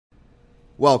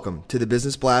Welcome to the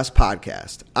Business Blast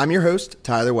podcast. I'm your host,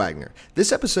 Tyler Wagner.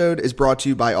 This episode is brought to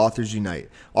you by Authors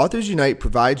Unite. Authors Unite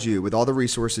provides you with all the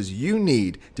resources you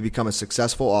need to become a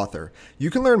successful author. You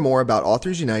can learn more about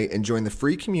Authors Unite and join the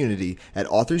free community at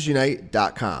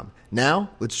authorsunite.com.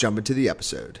 Now, let's jump into the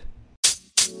episode.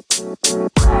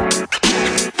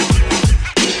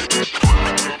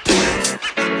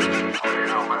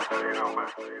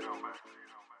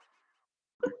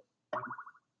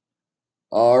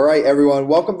 All right, everyone.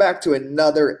 Welcome back to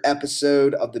another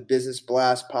episode of the Business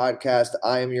Blast podcast.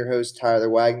 I am your host, Tyler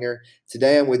Wagner.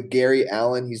 Today, I'm with Gary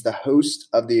Allen. He's the host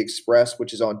of The Express,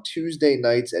 which is on Tuesday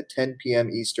nights at 10 p.m.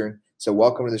 Eastern. So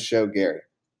welcome to the show, Gary.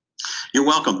 You're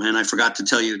welcome. And I forgot to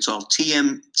tell you, it's all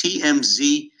cafe.com.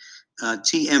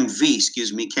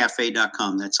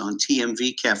 That's on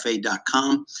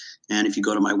tmvcafe.com. And if you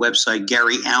go to my website,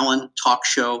 Gary Allen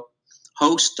Talkshow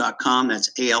host.com,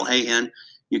 that's ALAN.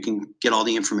 You can get all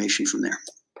the information from there.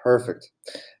 Perfect.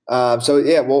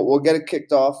 We'll get it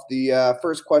kicked off. The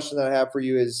first question that I have for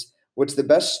you is, what's the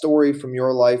best story from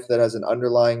your life that has an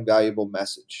underlying valuable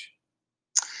message?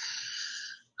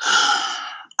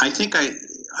 I think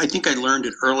I learned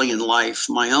it early in life.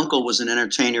 My uncle was an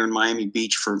entertainer in Miami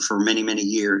Beach for many, many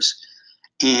years.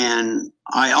 And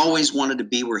I always wanted to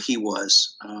be where he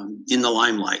was, in the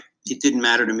limelight. It didn't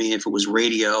matter to me if it was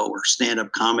radio or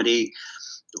stand-up comedy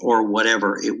or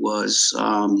whatever it was.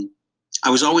 I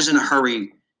was always in a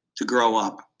hurry to grow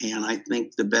up. And I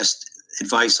think the best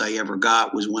advice I ever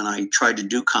got was when I tried to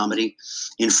do comedy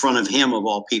in front of him, of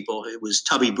all people. It was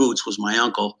Tubby Boots was my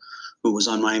uncle, who was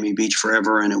on Miami Beach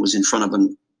forever. And it was in front of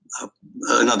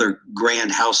another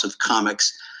grand house of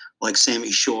comics like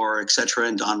Sammy Shore, etc.,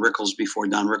 and Don Rickles before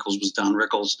Don Rickles was Don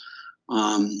Rickles.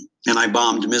 And I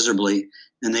bombed miserably.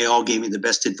 And they all gave me the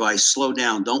best advice. Slow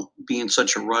down. Don't be in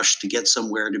such a rush to get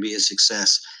somewhere to be a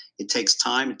success. It takes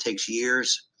time. It takes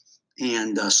years.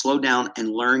 And slow down and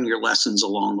learn your lessons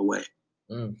along the way.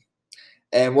 Mm.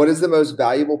 And what is the most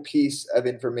valuable piece of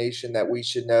information that we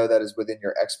should know that is within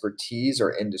your expertise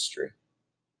or industry?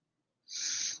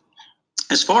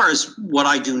 As far as what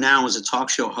I do now as a talk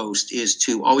show host is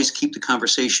to always keep the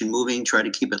conversation moving, try to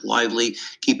keep it lively,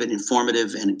 keep it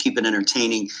informative, and keep it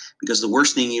entertaining. Because the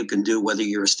worst thing you can do, whether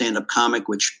you're a stand-up comic,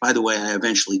 which, by the way, I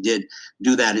eventually did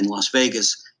do that in Las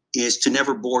Vegas, is to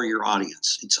never bore your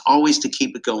audience. It's always to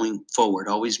keep it going forward,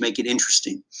 always make it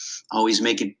interesting, always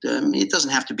make it, it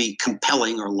doesn't have to be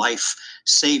compelling or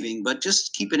life-saving, but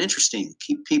just keep it interesting.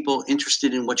 Keep people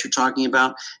interested in what you're talking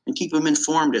about and keep them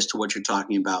informed as to what you're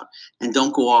talking about. And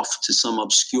don't go off to some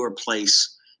obscure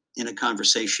place in a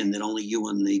conversation that only you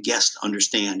and the guest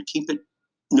understand. Keep it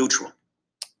neutral.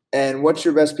 And what's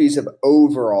your best piece of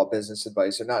overall business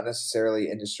advice, or not necessarily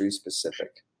industry specific?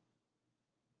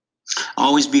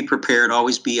 Always be prepared,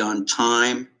 always be on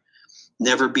time,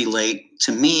 never be late.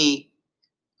 To me,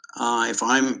 if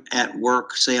I'm at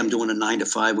work, say I'm doing a 9 to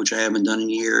 5, which I haven't done in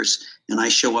years, and I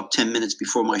show up 10 minutes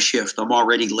before my shift, I'm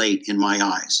already late in my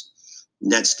eyes.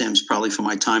 That stems probably from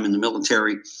my time in the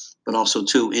military, but also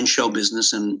too in show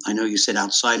business. And I know you said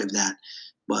outside of that,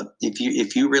 but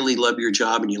if you really love your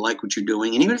job and you like what you're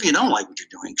doing, and even if you don't like what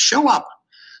you're doing, show up,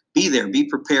 be there, be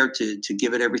prepared to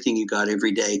give it everything you got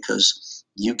every day, because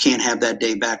you can't have that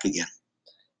day back again.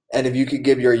 And if you could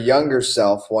give your younger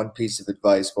self one piece of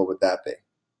advice, what would that be?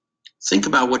 Think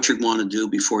about what you want to do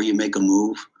before you make a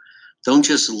move. Don't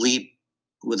just leap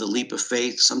with a leap of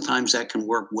faith. Sometimes that can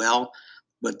work well,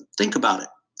 but think about it.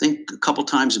 Think a couple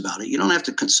times about it. You don't have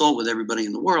to consult with everybody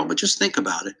in the world, but just think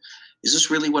about it. Is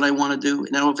this really what I want to do?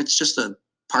 Now, if it's just a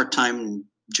part-time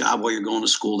job while you're going to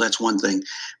school, that's one thing.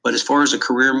 But as far as a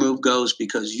career move goes,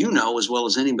 because you know as well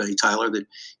as anybody, Tyler, that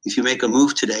if you make a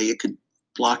move today, it could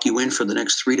block you in for the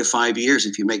next 3 to 5 years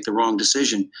if you make the wrong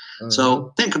decision. Mm-hmm.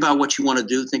 So think about what you want to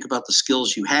do. Think about the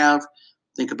skills you have.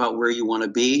 Think about where you want to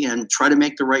be and try to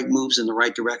make the right moves in the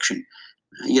right direction.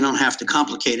 You don't have to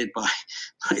complicate it but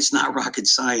it's not rocket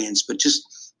science, but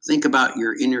just think about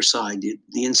your inner side, the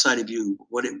inside of you.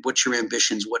 What's your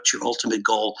ambitions? What's your ultimate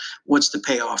goal? What's the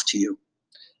payoff to you?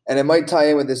 And it might tie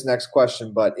in with this next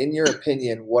question, but in your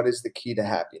opinion, what is the key to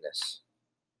happiness?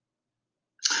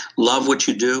 Love what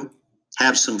you do.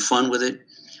 Have some fun with it.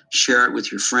 Share it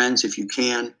with your friends if you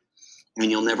can, and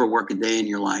you'll never work a day in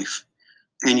your life.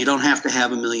 And you don't have to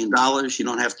have $1 million. You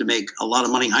don't have to make a lot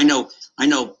of money. I know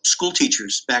school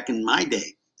teachers back in my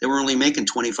day, they were only making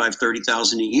 $25,000,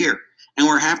 $30,000 a year, and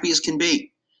were happy as can be.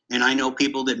 And I know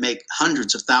people that make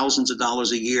hundreds of thousands of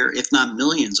dollars a year, if not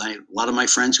millions. A lot of my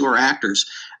friends who are actors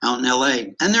out in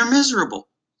LA, and they're miserable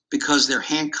because they're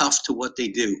handcuffed to what they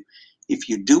do. If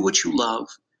you do what you love,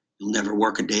 you'll never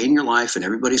work a day in your life. And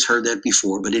everybody's heard that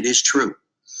before, but it is true.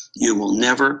 You will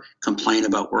never complain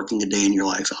about working a day in your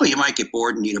life. Oh, you might get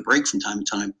bored and need a break from time to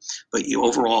time, but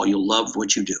overall, you'll love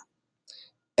what you do.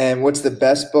 And what's the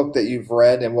best book that you've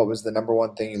read, and what was the number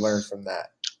one thing you learned from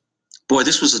that? Boy,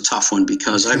 this was a tough one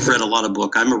because I've read a lot of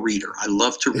books. I'm a reader. I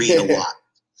love to read a lot.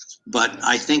 But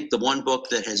I think the one book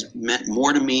that has meant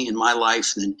more to me in my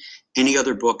life than any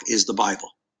other book is the Bible.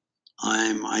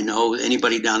 I know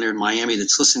anybody down there in Miami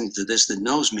that's listening to this that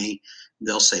knows me,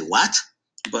 they'll say, what?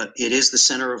 But it is the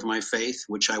center of my faith,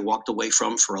 which I walked away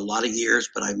from for a lot of years,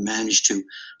 but I've managed to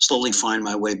slowly find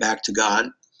my way back to God.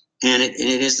 And it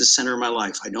is the center of my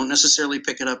life. I don't necessarily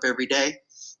pick it up every day,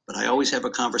 but I always have a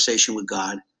conversation with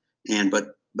God.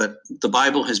 But the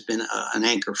Bible has been an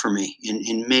anchor for me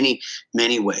in many,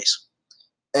 many ways.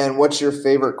 And what's your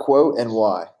favorite quote and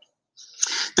why?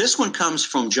 This one comes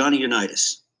from Johnny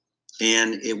Unitas,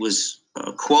 and it was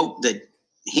a quote that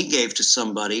he gave to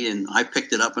somebody, and I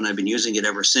picked it up and I've been using it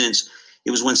ever since.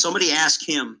 It was when somebody asked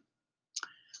him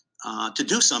to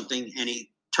do something, and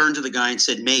he turned to the guy and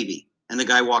said, maybe. And the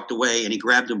guy walked away, and he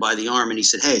grabbed him by the arm, and he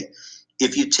said, hey,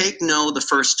 if you take no the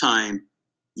first time,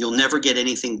 you'll never get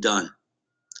anything done.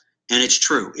 And it's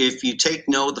true. If you take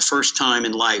no the first time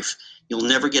in life, you'll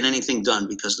never get anything done,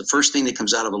 because the first thing that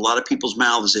comes out of a lot of people's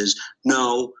mouths is,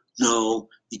 no,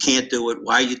 you can't do it.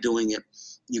 Why are you doing it?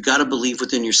 You got to believe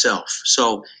within yourself.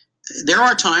 So there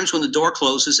are times when the door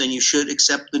closes and you should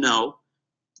accept the no.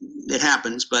 It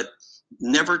happens, but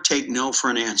never take no for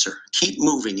an answer. Keep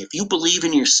moving. If you believe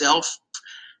in yourself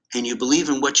and you believe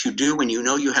in what you do and you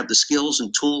know you have the skills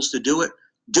and tools to do it,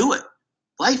 do it.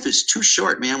 Life is too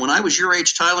short, man. When I was your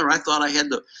age, Tyler, I thought I had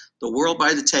the world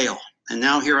by the tail. And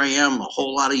now here I am a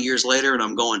whole lot of years later, and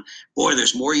I'm going, boy,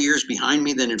 there's more years behind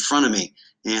me than in front of me.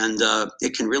 And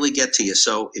it can really get to you.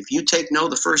 So if you take no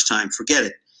the first time, forget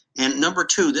it. And number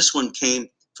two, this one came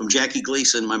from Jackie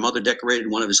Gleason. My mother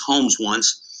decorated one of his homes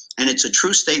once. And it's a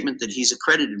true statement that he's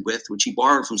accredited with, which he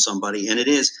borrowed from somebody. And it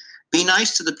is, be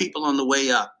nice to the people on the way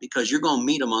up, because you're going to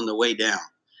meet them on the way down.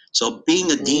 So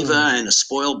being a diva and a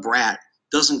spoiled brat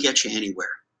doesn't get you anywhere.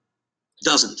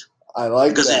 Doesn't. I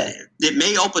like because that. It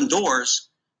may open doors,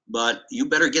 but you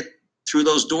better get through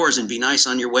those doors and be nice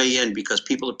on your way in, because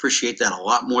people appreciate that a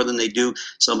lot more than they do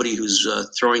somebody who's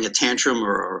throwing a tantrum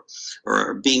or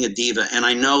being a diva. And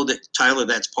I know that, Tyler,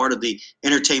 that's part of the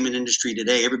entertainment industry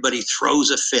today. Everybody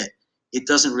throws a fit. It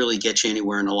doesn't really get you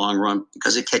anywhere in the long run,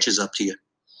 because it catches up to you.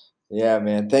 Yeah,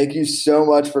 man. Thank you so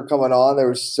much for coming on. There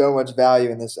was so much value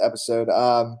in this episode.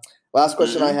 Last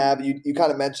question I have, you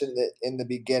kind of mentioned it in the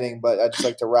beginning, but I'd just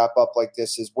like to wrap up like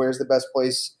this, is where's the best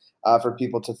place for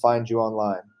people to find you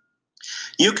online?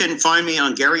 You can find me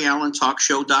on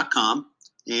GaryAllenTalkShow.com,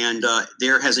 and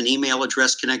there has an email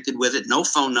address connected with it. No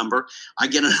phone number. I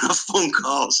get enough phone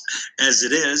calls as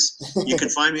it is. You can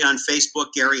find me on Facebook,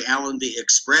 Gary Allen The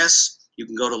Express. You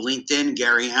can go to LinkedIn,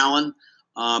 Gary Allen.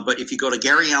 But if you go to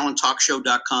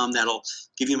GaryAllenTalkShow.com, that'll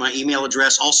give you my email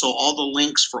address. Also, all the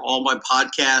links for all my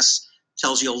podcasts,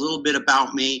 tells you a little bit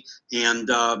about me. And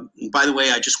by the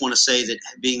way, I just want to say that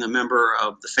being a member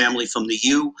of the family from the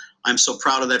U, I'm so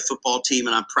proud of that football team,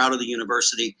 and I'm proud of the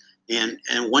university. And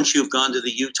once you've gone to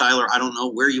the U, Tyler, I don't know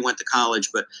where you went to college,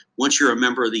 but once you're a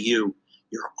member of the U,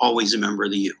 you're always a member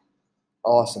of the U.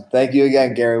 Awesome. Thank you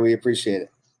again, Gary. We appreciate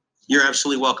it. You're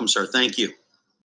absolutely welcome, sir. Thank you.